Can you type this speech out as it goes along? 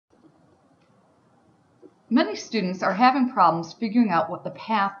Many students are having problems figuring out what the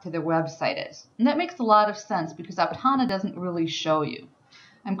path to their website is. And that makes a lot of sense because Aptana doesn't really show you.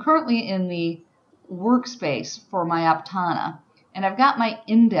 I'm currently in the workspace for my Aptana, and I've got my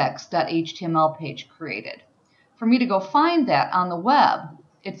index.html page created. For me to go find that on the web,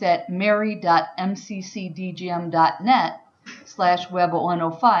 it's at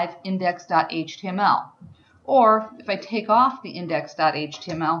mary.mccdgm.net/web105 index.html. Or if I take off the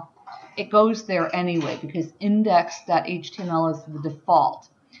index.html, it goes there anyway because index.html is the default.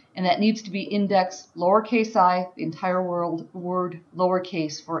 And that needs to be indexed lowercase I, the entire word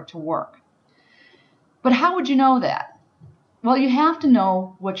lowercase for it to work. But how would you know that? Well, you have to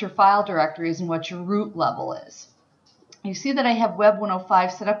know what your file directory is and what your root level is. You see that I have Web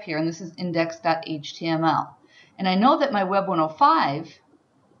 105 set up here, and this is index.html. And I know that my Web 105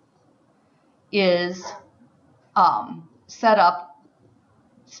 is set up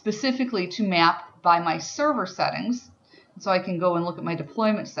specifically to map by my server settings. So I can go and look at my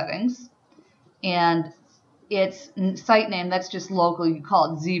deployment settings. And its site name, that's just local. You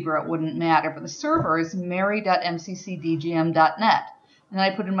call it Zebra, it wouldn't matter. But the server is mary.mccdgm.net. And then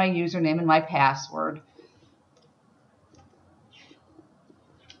I put in my username and my password,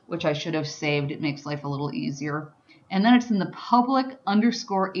 which I should have saved. It makes life a little easier. And then it's in the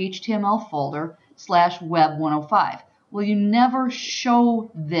public_HTML folder /web105. Well, you never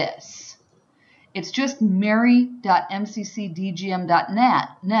show this. It's just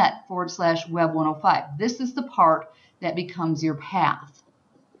mary.mccdgm.net/web105. This is the part that becomes your path.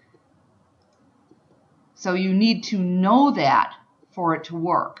 So you need to know that for it to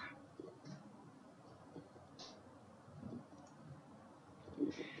work.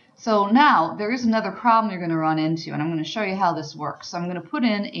 So now there is another problem you're going to run into, and I'm going to show you how this works. So I'm going to put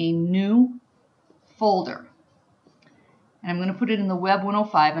in a new folder. And I'm going to put it in the Web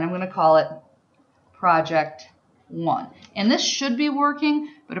 105, and I'm going to call it Project 1. And this should be working,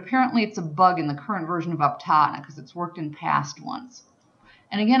 but apparently it's a bug in the current version of Aptana because it's worked in past ones.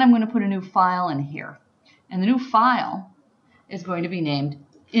 And again, I'm going to put a new file in here. And the new file is going to be named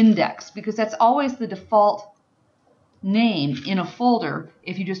index because that's always the default name in a folder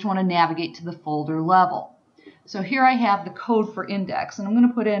if you just want to navigate to the folder level. So here I have the code for index, and I'm going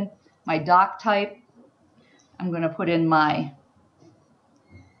to put in my doc type. I'm going to put in my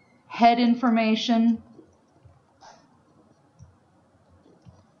head information.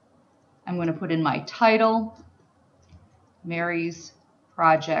 I'm going to put in my title, Mary's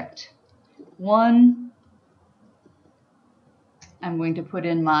Project 1. I'm going to put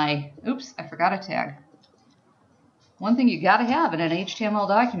in my, oops, I forgot a tag. One thing you got to have in an HTML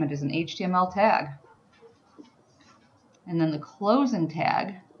document is an HTML tag. And then the closing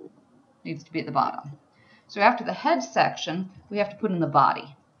tag needs to be at the bottom. So after the head section, we have to put in the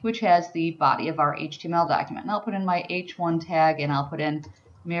body, which has the body of our HTML document. And I'll put in my H1 tag, and I'll put in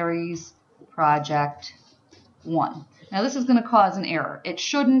Mary's Project 1. Now this is going to cause an error. It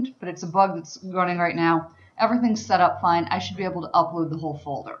shouldn't, but it's a bug that's running right now. Everything's set up fine. I should be able to upload the whole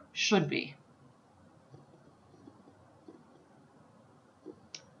folder. Should be.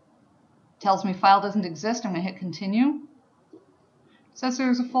 Tells me file doesn't exist. I'm going to hit continue. It says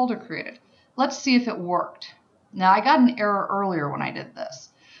there's a folder created. Let's see if it worked. Now, I got an error earlier when I did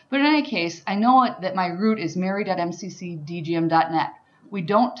this. But in any case, I know that my root is mary.mccdgm.net. We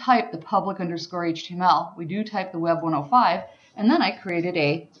don't type the public_HTML. We do type the Web 105. And then I created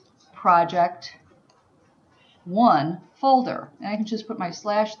a Project 1 folder. And I can just put my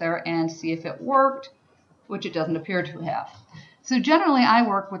slash there and see if it worked, which it doesn't appear to have. So generally, I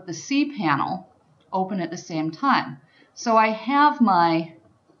work with the cPanel open at the same time. So I have my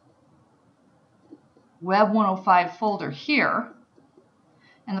Web 105 folder here,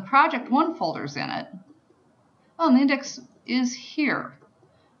 and the Project 1 folder's in it. Oh, and the index is here.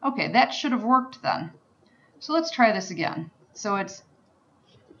 Okay, that should have worked then. So let's try this again. So it's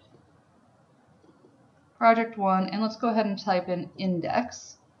Project 1, and let's go ahead and type in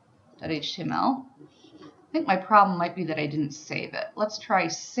index.html. I think my problem might be that I didn't save it. Let's try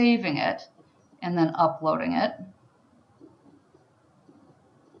saving it and then uploading it.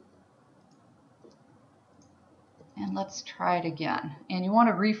 And let's try it again. And you want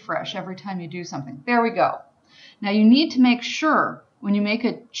to refresh every time you do something. There we go. Now you need to make sure when you make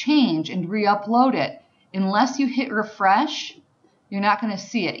a change and re-upload it, unless you hit refresh, you're not going to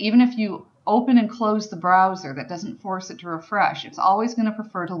see it. Even if you open and close the browser, that doesn't force it to refresh. It's always going to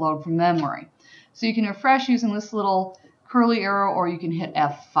prefer to load from memory. So you can refresh using this little curly arrow, or you can hit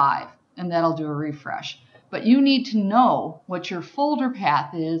F5, and that'll do a refresh. But you need to know what your folder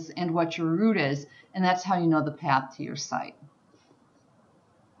path is and what your root is, and that's how you know the path to your site.